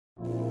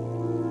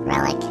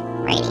Relic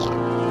Radio.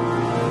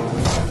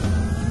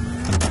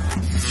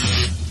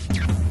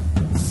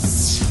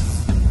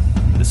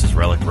 This is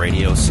Relic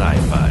Radio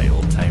Sci-Fi,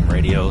 old-time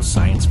radio,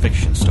 science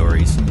fiction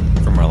stories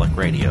from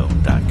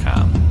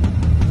RelicRadio.com.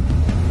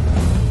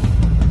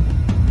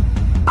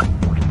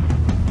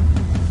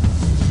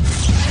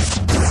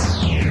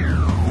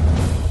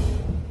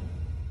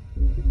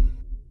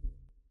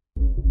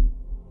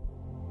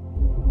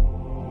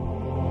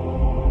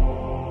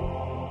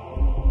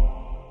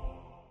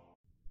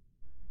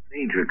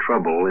 Major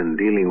trouble in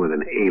dealing with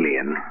an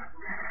alien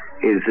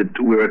is that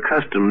we're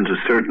accustomed to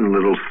certain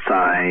little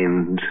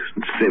signs,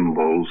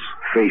 symbols,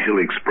 facial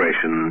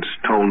expressions,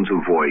 tones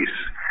of voice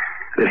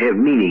that have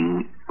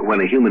meaning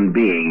when a human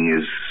being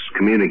is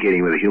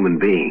communicating with a human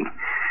being.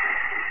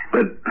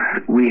 But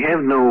we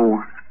have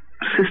no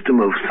system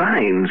of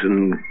signs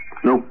and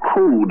no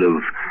code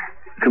of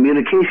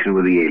communication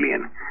with the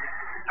alien.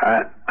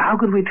 How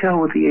could we tell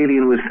what the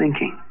alien was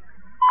thinking?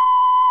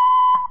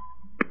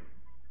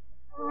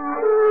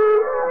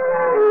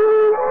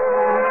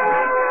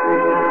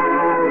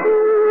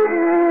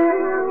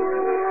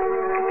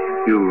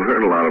 You've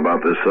heard a lot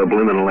about the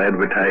subliminal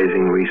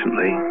advertising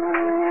recently.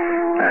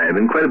 There's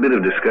been quite a bit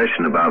of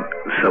discussion about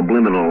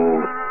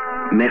subliminal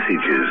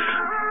messages.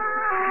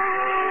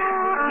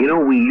 You know,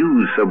 we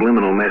use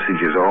subliminal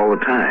messages all the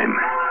time,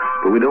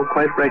 but we don't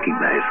quite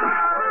recognize them.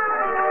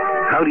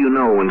 How do you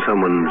know when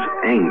someone's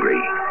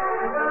angry?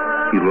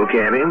 You look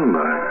at him.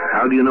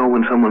 How do you know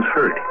when someone's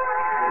hurt?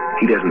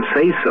 He doesn't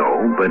say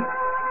so, but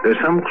there's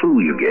some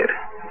clue you get.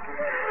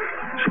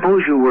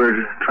 Suppose you were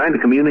trying to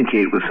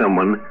communicate with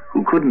someone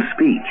who couldn't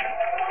speak,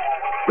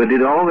 but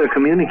did all their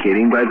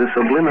communicating by the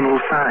subliminal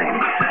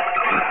signs.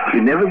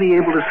 You'd never be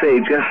able to say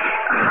just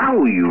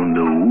how you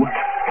knew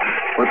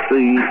what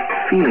the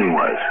feeling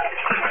was.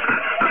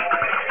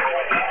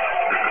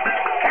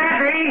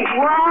 Kathy!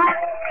 What?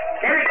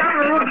 Get a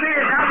couple of root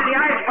beers out of the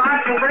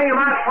icebox and bring them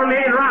out for me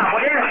and Rob,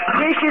 will you?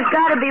 Dish has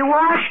got to be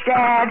washed,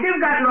 Dad.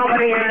 You've got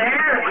nobody in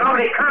there.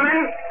 Nobody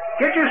coming.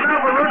 Get yourself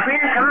a root beer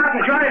and come out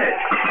and join us.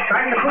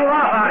 Starting to cool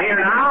off out here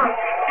now.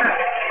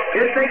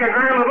 You'd think a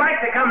girl would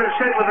like to come and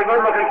sit with a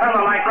good-looking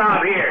fellow like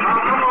Rob here. Oh,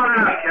 come on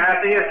out,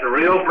 Kathy. It's a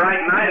real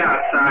bright night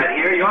outside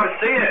here. You ought to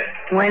see it.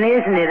 When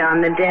isn't it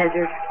on the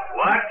desert?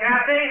 What,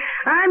 Kathy?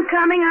 I'm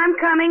coming.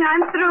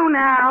 I'm through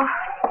now.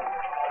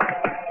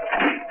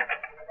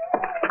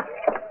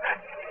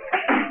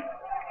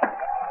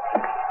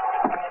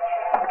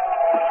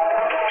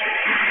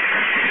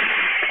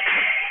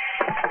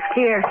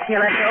 Here,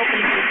 you'll have to open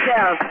it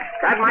yourself.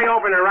 Got my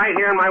opener right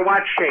here in my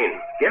watch chain.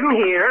 Give 'em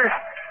here.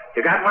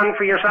 You got one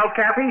for yourself,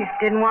 Kathy?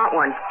 Didn't want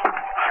one.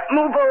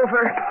 Move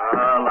over.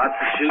 Lots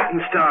of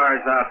shooting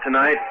stars out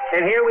tonight.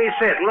 And here we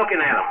sit,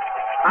 looking at 'em.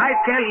 I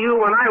tell you,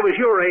 when I was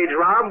your age,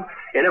 Rob,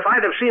 and if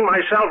I'd have seen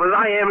myself as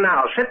I am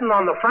now, sitting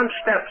on the front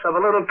steps of a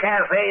little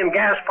cafe and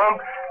gas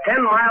pump,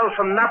 10 miles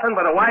from nothing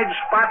but a wide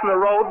spot in the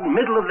road,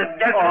 middle of the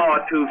desert. Oh,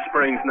 Two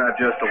Springs, not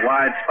just a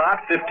wide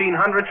spot.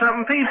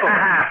 1,500-something people.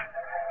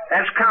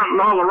 That's counting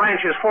all the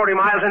ranches 40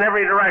 miles in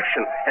every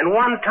direction. And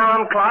one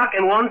town clock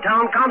and one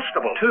town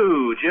constable.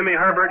 Two, Jimmy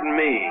Herbert and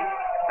me.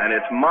 And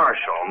it's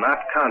marshal,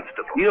 not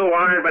constable. You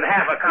aren't but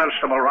half a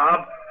constable,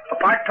 Rob. A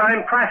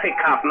part-time traffic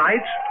cop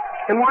nights.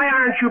 And why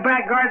aren't you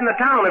back guarding the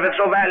town if it's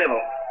so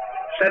valuable?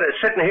 Instead of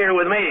sitting here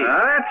with me.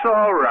 That's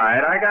all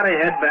right. I gotta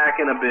head back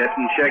in a bit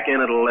and check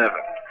in at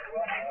 11.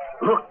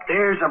 Look,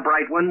 there's a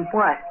bright one.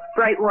 What?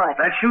 Bright what?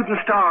 That shooting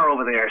star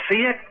over there.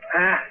 See it?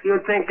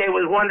 You'd think they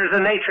was wonders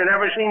of nature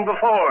never seen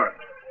before.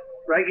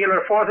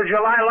 Regular 4th of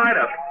July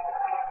light-up.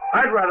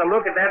 I'd rather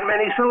look at that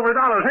many silver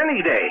dollars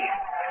any day.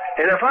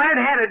 And if I'd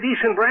had a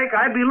decent break,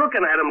 I'd be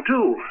looking at 'em,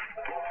 too.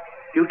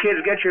 You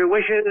kids get your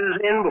wishes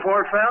in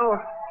before it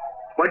fell?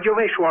 What'd you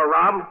wish for,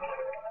 Rob?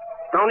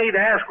 Don't need to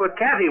ask what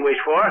Kathy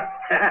wished for.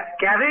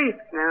 Kathy?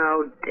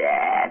 No,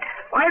 Dad.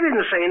 I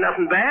didn't say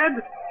nothing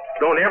bad.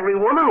 Don't every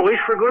woman wish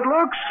for good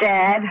looks?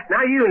 Dad.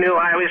 Now, you knew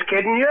I was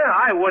kidding you.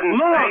 I wouldn't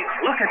say...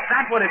 Look at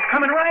that one. It's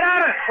coming right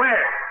at us.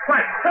 Where?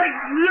 What? Hey,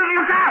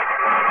 look out!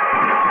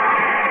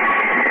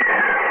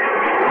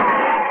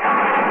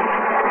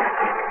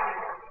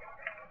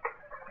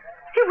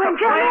 He went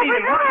down over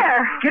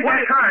there. Get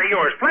that car of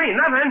yours. Plain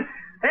nothing.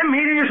 Them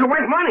meteors are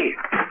worth money.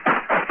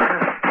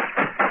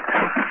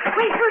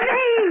 Wait for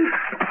me.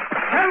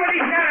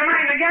 Somebody's got to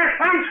mind the gas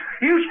pumps.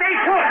 You stay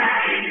put.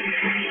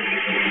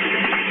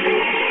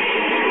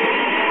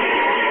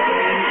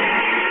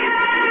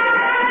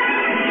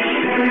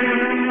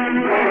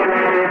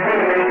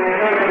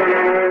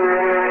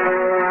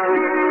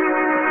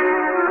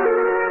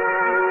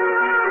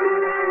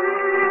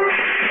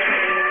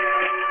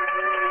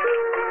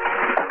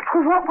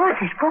 What was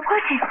it? What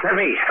was it? Let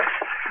me.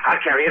 I'll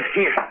carry it.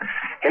 Here.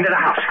 Into the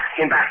house.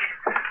 In back.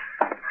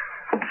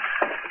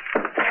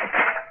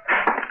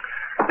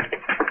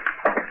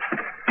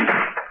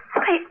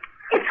 Wait,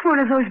 it's one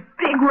of those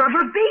big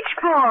rubber beach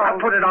balls. I'll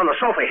put it on the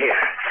sofa here.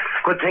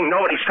 Good thing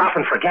nobody's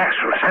stopping for gas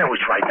for a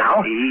sandwich right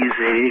now.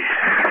 Easy.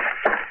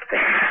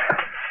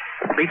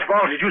 Beach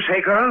balls, did you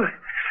say, girl?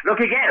 Look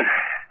again.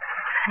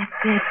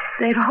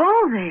 That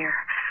hole there.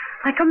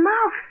 Like a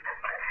mouth.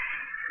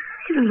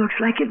 It looks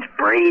like it's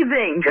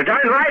breathing. You're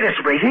darn right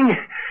it's breathing.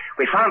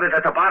 We found it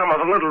at the bottom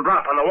of a little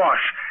drop on the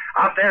wash.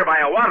 Out there by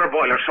a water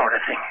boiler sort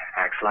of thing.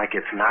 Acts like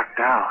it's knocked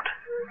out.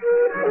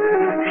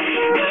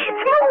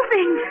 It's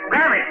moving.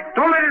 Grab it.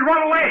 Don't let it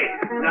run away.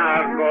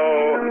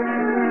 Nago.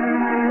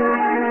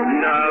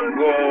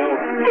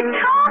 It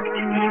talked.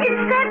 It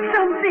said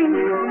something.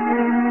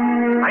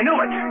 I knew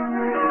it.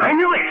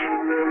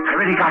 I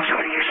really got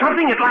something.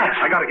 Something at last.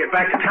 I gotta get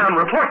back to town and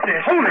report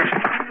this. Hold it.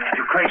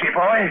 You crazy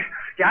boy.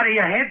 You out of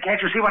your head?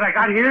 Can't you see what I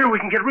got here? We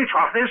can get rich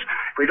off this.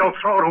 If we don't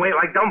throw it away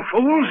like dumb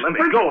fools. Let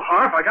me go,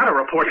 Harp. I gotta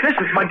report this.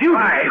 It's my duty.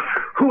 Why?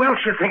 Who else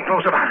you think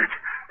knows about it?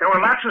 There were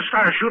lots of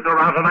stars shooting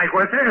around tonight,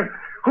 weren't there?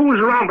 Who was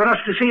around but us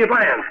to see it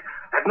land?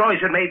 That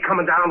noise it made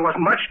coming down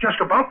wasn't much, just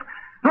a bump.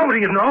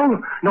 Nobody'd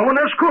know. No one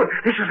else could.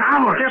 This is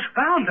ours. They're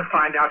bound to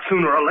find out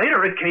sooner or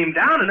later it came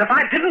down, and if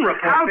I didn't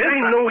report how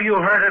they knew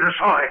you heard it or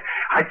saw it?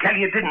 I tell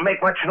you, it didn't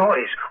make much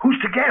noise. Who's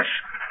to guess?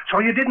 So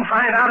you didn't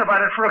find out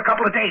about it for a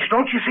couple of days.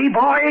 Don't you see,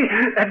 boy?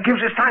 That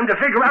gives us time to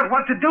figure out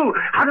what to do,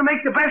 how to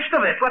make the best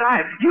of it. But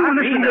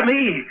listen to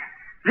me.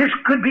 This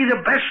could be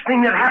the best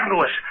thing that happened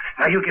to us.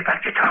 Now you get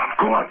back to town.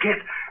 Go on,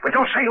 kid. But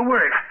don't say a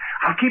word.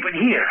 I'll keep it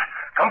here.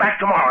 Come back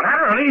tomorrow. Not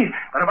early,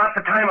 but about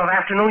the time of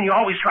afternoon you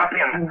always drop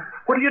in.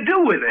 What do you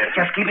do with it?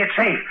 Just keep it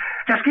safe.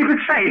 Just keep it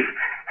safe.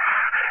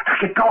 Now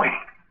get going.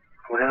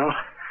 Well,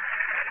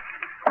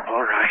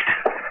 all right.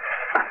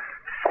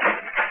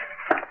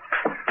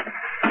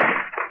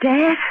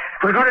 Dad?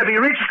 We're going to be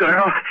rich,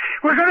 girl.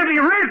 We're going to be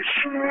rich.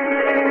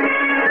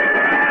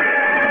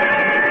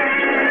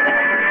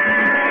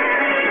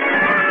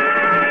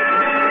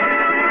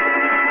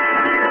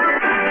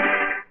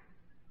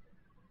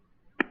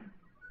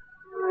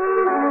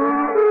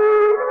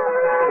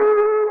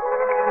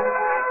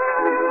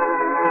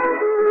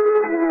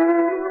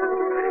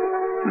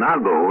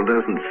 Nago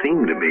doesn't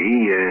seem to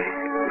be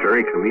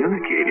very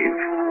communicative.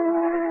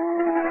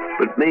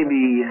 But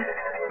maybe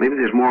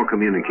there's more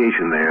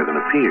communication there than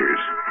appears.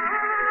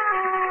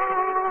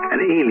 An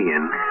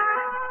alien.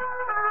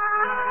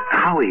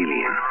 How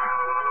alien?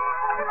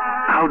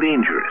 How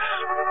dangerous?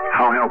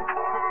 How helpful?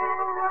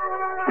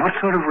 What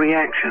sort of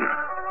reaction?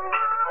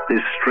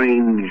 This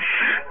strange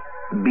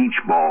beach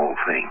ball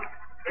thing.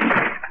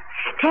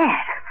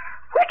 Dad,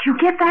 where'd you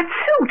get that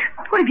suit?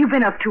 What have you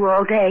been up to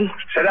all day?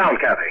 Sit down,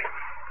 Kathy.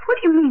 What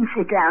do you mean,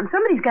 sit down?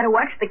 Somebody's got to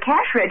watch the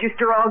cash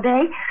register all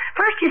day.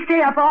 First you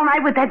stay up all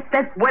night with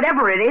that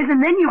whatever it is,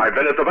 and then you... I've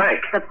been at the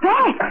bank. The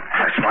bank?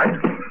 That's right.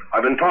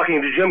 I've been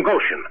talking to Jim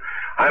Goshen.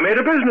 I made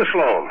a business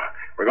loan.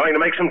 We're going to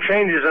make some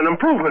changes and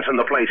improvements in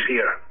the place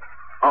here.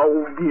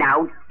 Oh,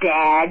 now,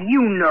 Dad,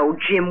 you know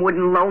Jim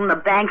wouldn't loan the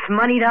bank's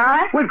money to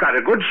us. We've got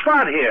a good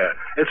spot here.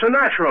 It's a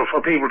natural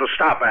for people to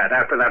stop at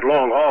after that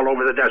long haul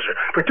over the desert,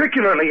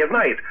 particularly at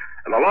night.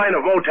 And the line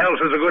of motels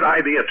is a good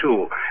idea,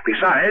 too.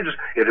 Besides,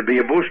 it'd be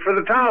a boost for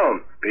the town.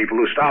 People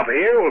who stop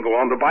here will go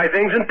on to buy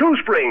things in Two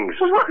Springs.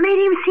 Well, what made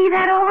him see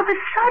that all of a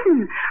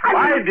sudden?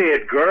 I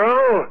did,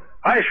 girl.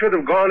 I should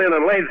have gone in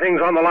and laid things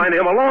on the line to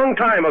him a long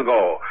time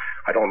ago.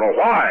 I don't know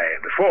why.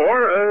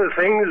 Before,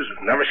 things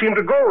never seemed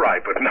to go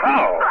right, but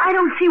now... I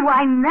don't see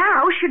why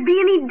now should be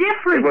any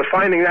different. It was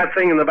finding that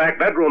thing in the back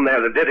bedroom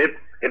there that did it.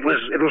 It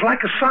was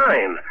like a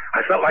sign.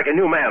 I felt like a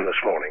new man this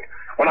morning.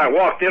 When I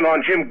walked in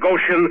on Jim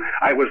Goshen,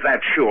 I was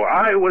that sure.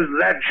 I was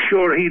that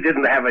sure he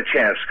didn't have a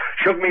chance.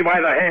 Shook me by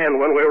the hand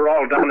when we were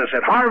all done and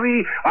said,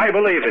 Harvey, I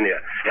believe in you.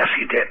 Yes,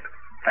 he did.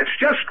 That's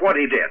just what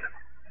he did.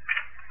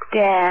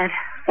 Dad.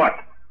 What?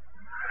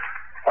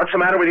 What's the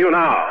matter with you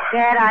now?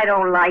 Dad, I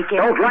don't like it.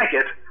 Don't like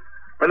it?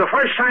 For the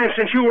first time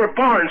since you were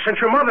born, since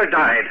your mother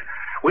died,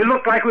 we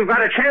look like we've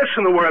got a chance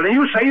in the world, and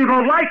you say you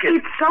don't like it.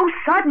 It's so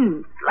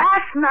sudden.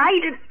 Last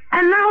night,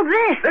 and now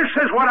this.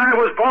 This is what I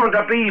was born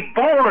to be,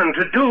 born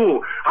to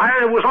do.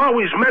 I was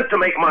always meant to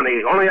make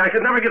money, only I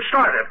could never get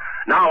started.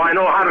 Now I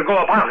know how to go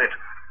about it.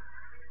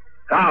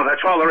 Now,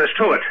 that's all there is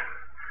to it.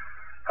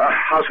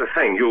 How's the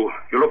thing? You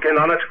look in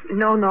on it?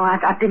 No,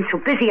 I've been so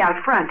busy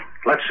out front.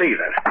 Let's see,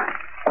 then.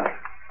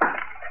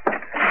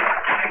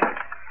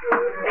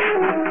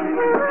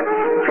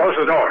 Close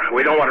the door.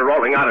 We don't want it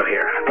rolling out of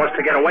here. It wants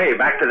to get away,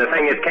 back to the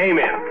thing it came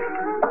in.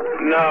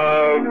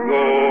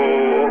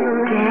 Nago.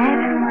 Dad,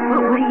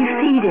 what do you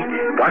feed it?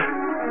 What?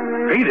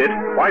 Feed it?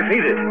 Why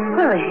feed it?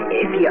 Well,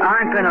 if you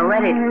aren't going to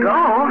let it go...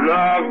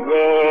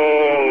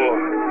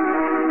 Nago.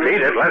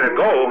 Feed it? Let it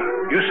go?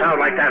 You sound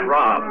like that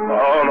Rob.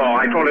 Oh, no,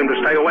 I told him to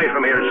stay away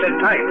from here. Sit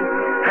tight.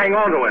 Hang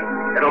on to it.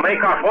 It'll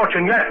make our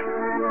fortune yet.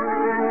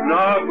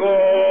 Nago.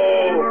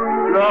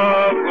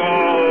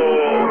 Nago.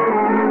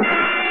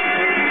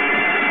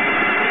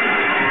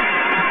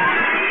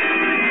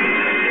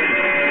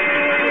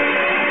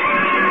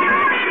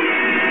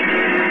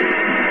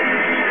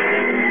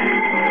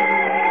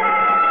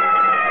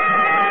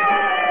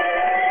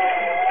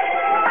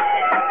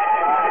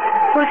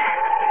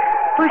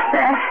 What's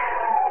that?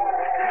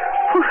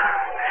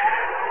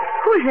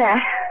 Who's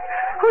that?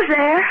 Who's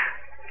there?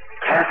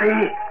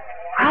 Kathy?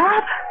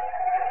 Rob?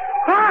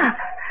 Rob?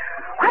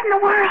 What in the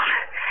world?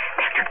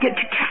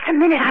 Just a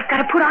minute. I've got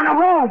to put on a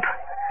robe.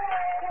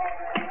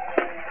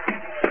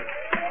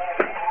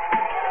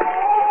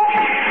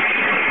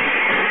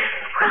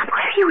 Rob,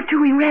 what are you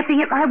doing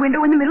rapping at my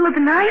window in the middle of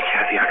the night?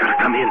 Kathy, I gotta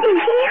come in. In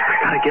here? I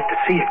gotta get to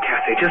see it,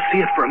 Kathy. Just see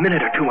it for a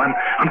minute or two. I'm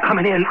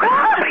coming in.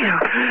 Rob!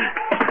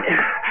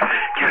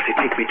 Kathy,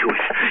 take me to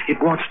it.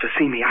 It wants to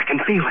see me. I can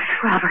feel it.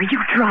 Rob, are you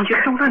drunk? You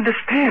don't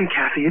understand,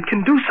 Kathy. It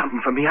can do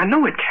something for me. I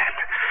know it can.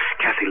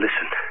 Kathy,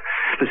 listen.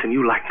 Listen,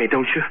 you like me,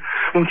 don't you?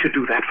 Won't you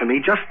do that for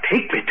me? Just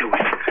take me to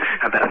it.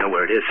 I bet I know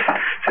where it is.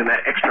 It's in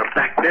that extra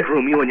back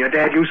bedroom you and your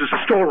dad use as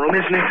a storeroom,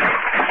 isn't it?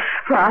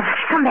 Rob,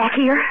 come back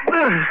here.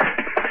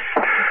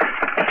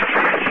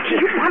 Do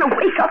you want to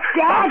wake up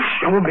Dad?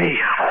 Show me.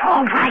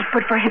 All right,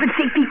 but for heaven's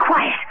sake, be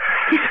quiet.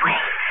 This way.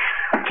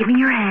 Give me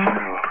your hand.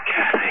 Oh,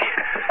 Kathy.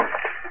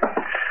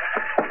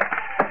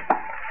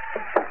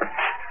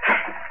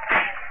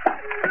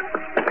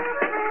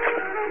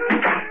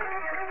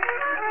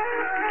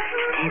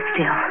 Stand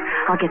still.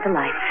 I'll get the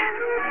lights.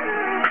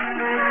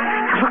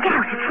 Now look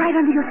out. It's right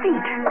under your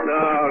feet.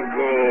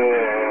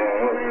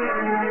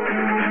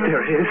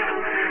 There it is.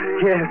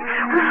 Yes.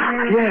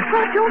 Yes.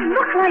 Rob, don't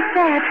look like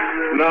that.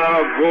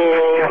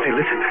 Kathy,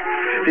 listen.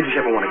 Did you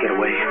ever want to get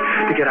away?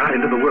 To get out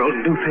into the world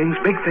and do things,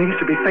 big things,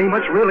 to be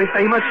famous, really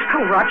famous?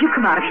 Oh, Rob, you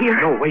come out of here.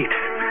 No, wait.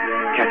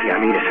 Kathy, I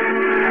mean it.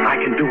 I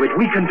can do it.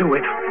 We can do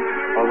it.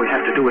 All we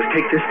have to do is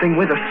take this thing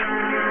with us.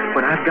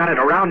 When I've got it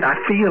around, I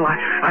feel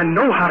I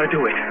know how to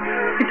do it.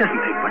 It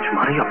doesn't take much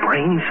money or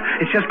brains.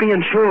 It's just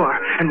being sure.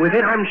 And with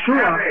it, I'm sure.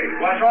 Kathy,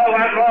 what's all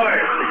that noise?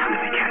 Listen to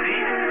me, Kathy.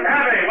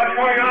 Kathy, what's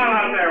going on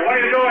out there? What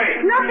are you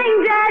doing? Nothing,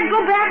 Dad.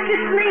 Go back to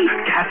sleep.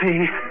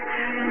 Kathy.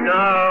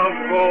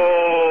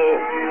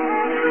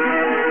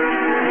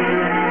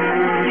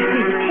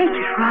 Take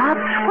it, Rob.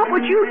 What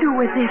would you do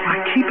with this?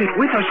 I keep it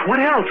with us. What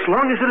else?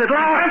 Long as it'd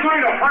last. I'm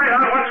going to find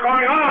out what's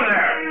going on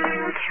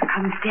there. Here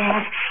comes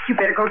Dad. You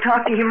better go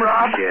talk to him,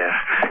 Rob.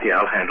 Yeah,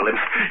 I'll handle him.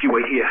 You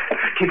wait here.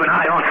 Keep an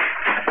eye on it.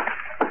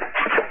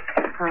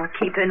 I'll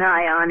keep an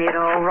eye on it,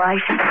 all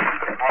right.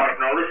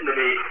 Now listen to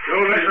me.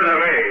 You listen to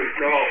me.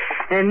 No.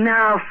 And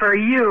now for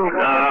you.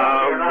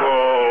 Now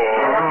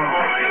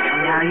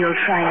Now you'll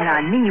try it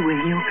on me,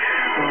 will you?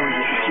 Oh,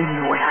 yes, you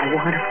know what I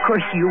want. Of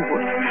course you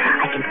would.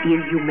 I can feel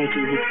you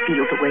making it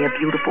feel the way a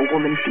beautiful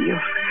woman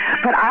feels.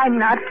 But I'm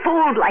not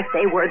fooled like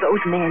they were,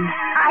 those men.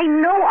 I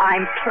know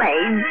I'm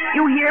plain.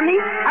 You hear me?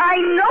 I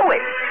know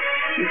it.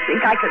 You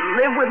think I could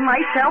live with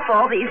myself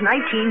all these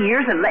 19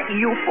 years and let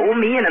you fool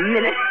me in a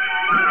minute?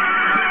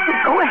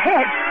 Go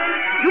ahead.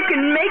 You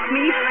can make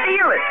me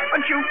feel it,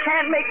 but you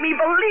can't make me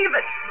believe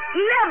it.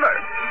 Never.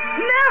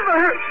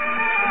 Never.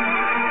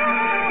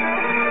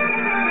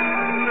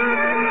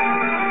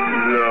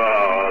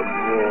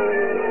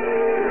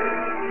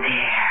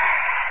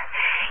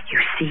 You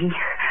see,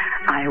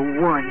 I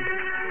won.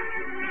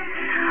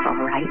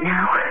 All right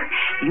now,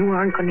 you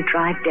aren't going to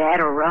drive Dad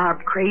or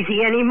Rob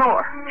crazy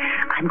anymore.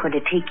 I'm going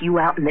to take you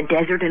out in the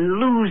desert and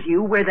lose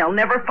you where they'll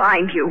never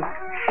find you.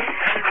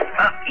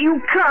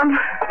 You come.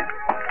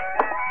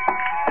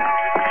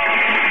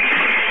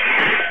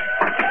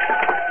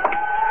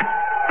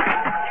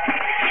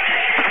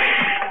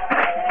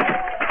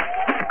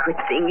 Good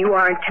thing you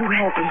aren't too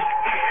heavy.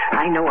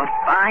 I know a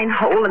fine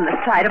hole in the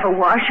side of a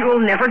wash you'll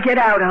never get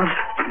out of.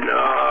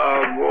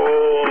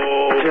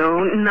 Nago.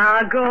 Don't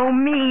nago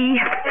me.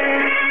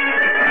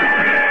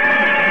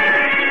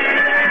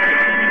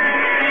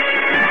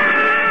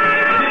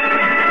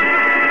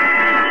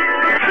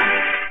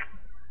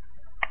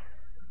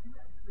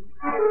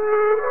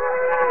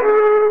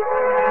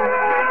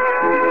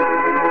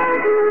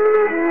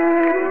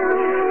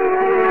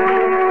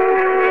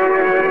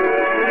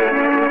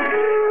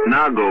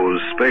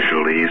 Nago's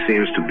specialty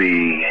seems to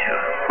be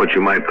what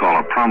you might call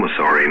a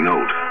promissory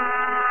note.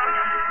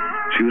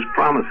 She was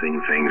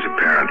promising things,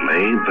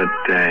 apparently, but,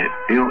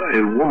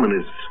 a woman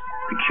is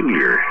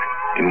peculiar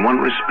in one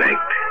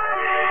respect.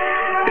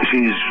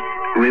 She's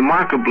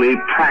remarkably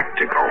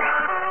practical,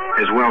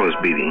 as well as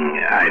being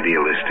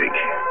idealistic.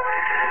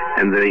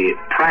 And the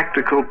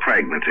practical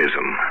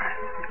pragmatism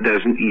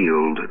doesn't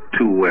yield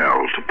too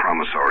well to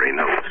promissory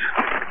notes.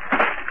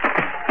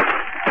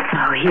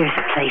 Oh, here's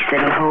a place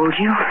that'll hold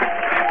you.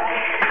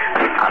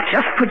 I'll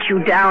just put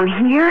you down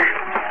here,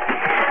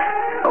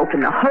 open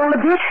the hole a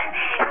bit,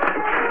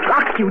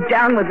 lock you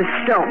down with a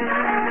stone.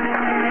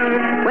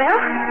 Well,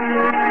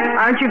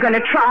 aren't you going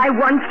to try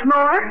once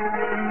more?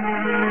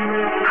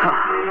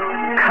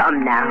 Oh,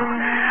 come now.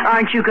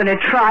 Aren't you going to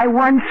try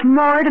once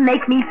more to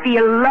make me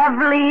feel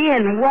lovely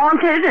and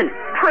wanted and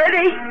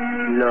pretty?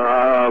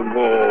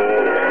 Nago.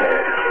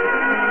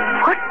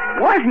 What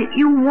was it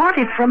you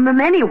wanted from them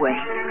anyway?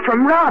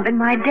 From Rob and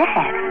my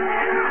dad?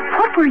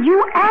 What were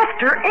you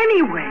after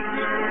anyway?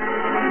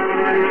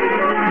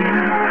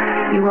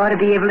 You ought to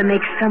be able to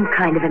make some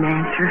kind of an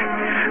answer.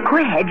 Go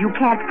ahead, you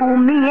can't fool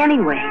me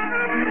anyway.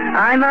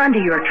 I'm onto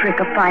your trick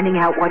of finding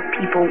out what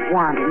people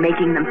want and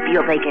making them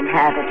feel they can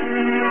have it.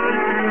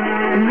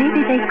 And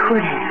maybe they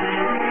could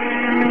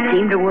have. It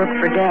seemed to work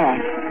for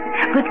Dad.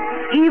 But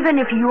Even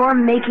if you're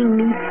making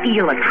me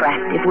feel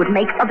attractive would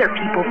make other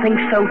people think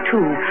so,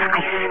 too,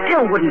 I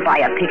still wouldn't buy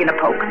a pig in a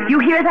poke. You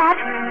hear that?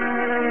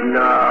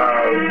 No.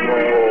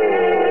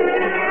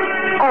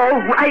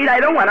 All right, I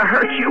don't want to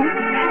hurt you.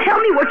 Tell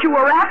me what you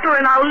were after,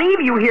 and I'll leave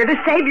you here to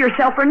save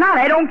yourself or not.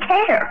 I don't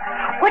care.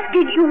 What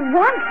did you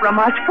want from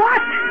us?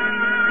 What?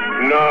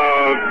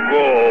 No,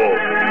 go.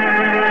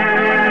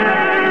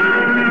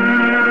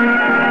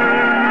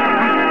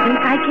 I think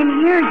I can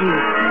hear you.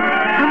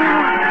 Somehow.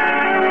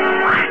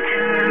 What?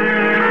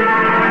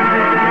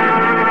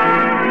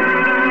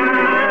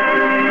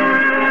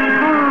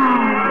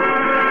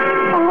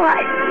 Oh,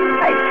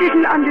 I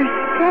didn't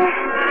understand.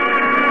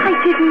 I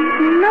didn't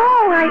know.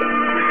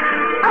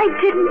 I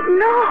didn't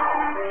know.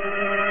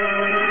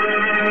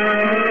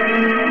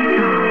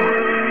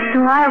 No,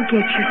 I'll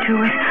get you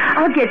to it.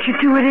 I'll get you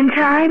to it in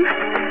time.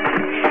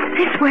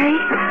 This way.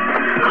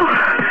 Oh,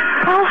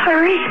 I'll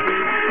hurry.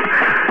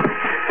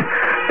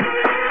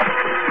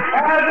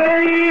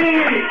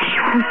 Abby! She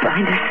won't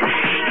find us.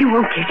 He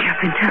won't get you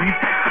up in time.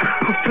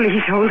 Oh,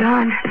 please hold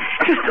on.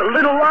 Just a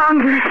little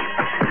longer.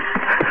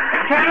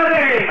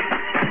 Kathy!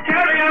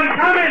 Kathy, I'm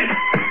coming!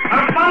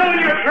 I'm following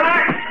your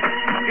tracks!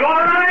 You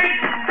all right?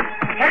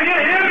 Can you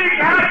hear me,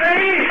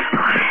 Kathy? Oh,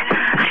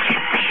 I can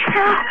see you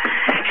now.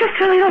 Just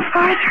a little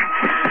farther.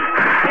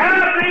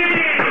 Kathy!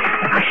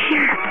 Oh,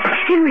 here.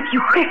 In with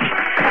you, quick.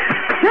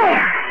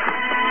 There.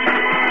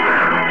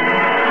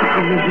 I'll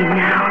go with him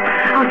now.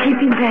 I'll keep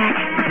him back.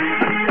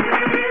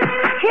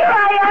 Here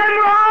I am,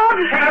 Rob.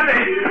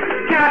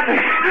 Kathy!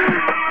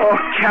 Oh,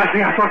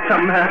 Kathy, I thought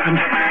something happened.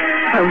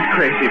 I was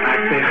crazy back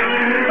there.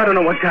 I don't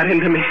know what got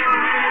into me.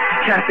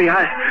 Kathy,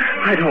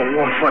 I don't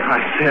want what I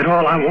said.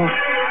 All I want...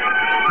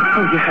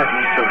 Oh, you had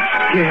me so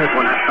scared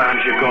when I found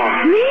you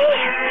gone. Me?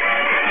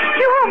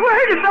 You were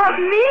worried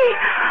about me?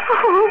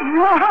 Oh,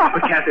 Rob.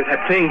 But, Kathy,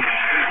 that thing...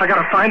 I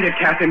gotta find it,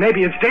 Kathy.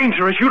 Maybe it's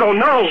dangerous. You don't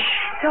know.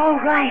 It's all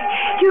right.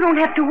 You don't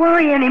have to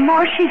worry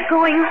anymore. She's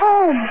going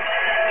home.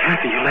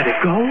 Kathy, you let it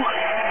go?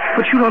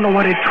 But you don't know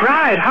what it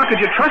tried. How could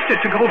you trust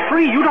it to go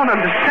free? You don't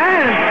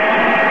understand.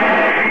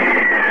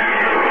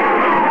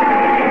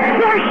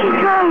 There she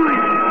goes.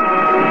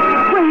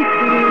 Wave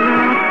to her,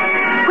 Rob.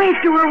 Wave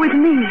to her with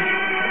me.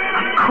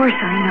 Of course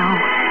I know.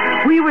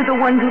 We were the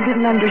ones who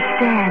didn't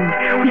understand.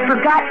 We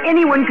forgot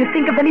anyone could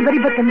think of anybody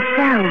but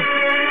themselves.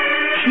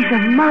 She's a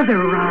mother,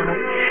 Rob.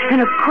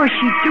 And of course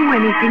she'd do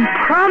anything,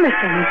 promise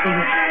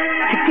anything,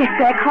 to get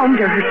back home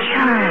to her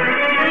child.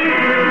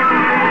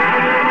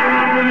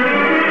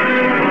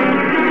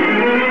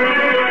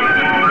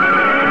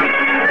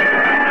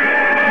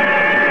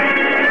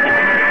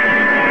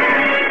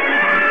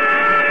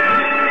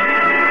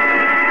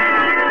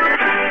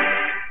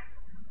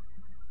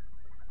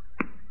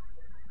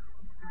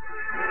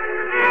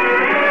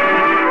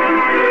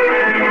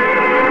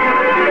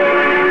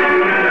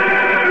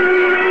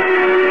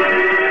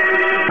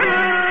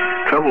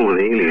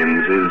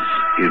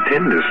 You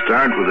tend to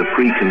start with a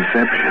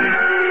preconception.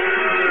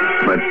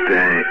 But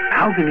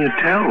how can you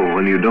tell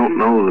when you don't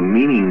know the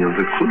meaning of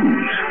the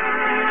clues?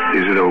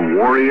 Is it a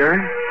warrior?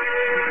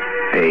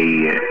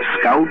 A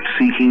scout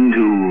seeking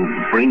to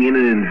bring in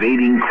an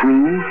invading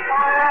crew?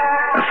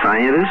 A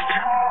scientist?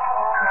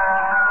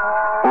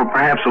 Or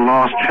perhaps a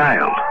lost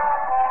child?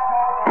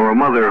 Or a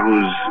mother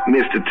who's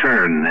missed a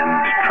turn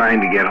and trying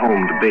to get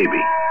home to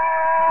baby?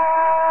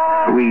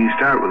 We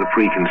start with a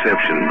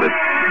preconception, but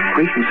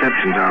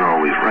preconceptions aren't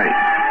always right.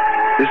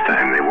 This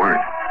time they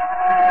weren't.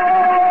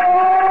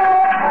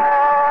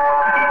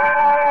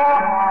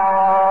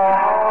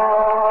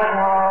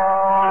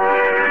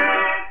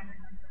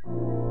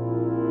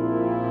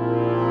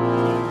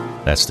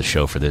 That's the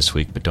show for this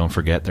week, but don't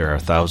forget there are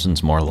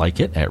thousands more like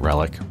it at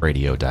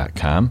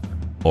relicradio.com.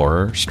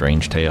 Horror,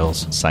 strange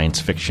tales, science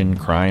fiction,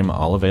 crime,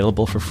 all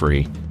available for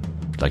free. If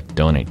you'd like to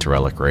donate to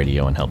Relic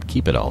Radio and help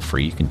keep it all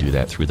free, you can do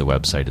that through the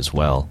website as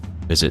well.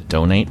 Visit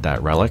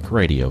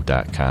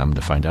donate.relicradio.com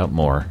to find out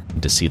more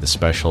and to see the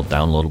special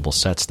downloadable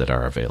sets that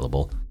are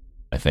available.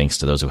 My thanks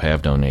to those who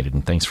have donated,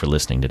 and thanks for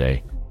listening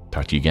today.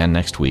 Talk to you again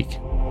next week.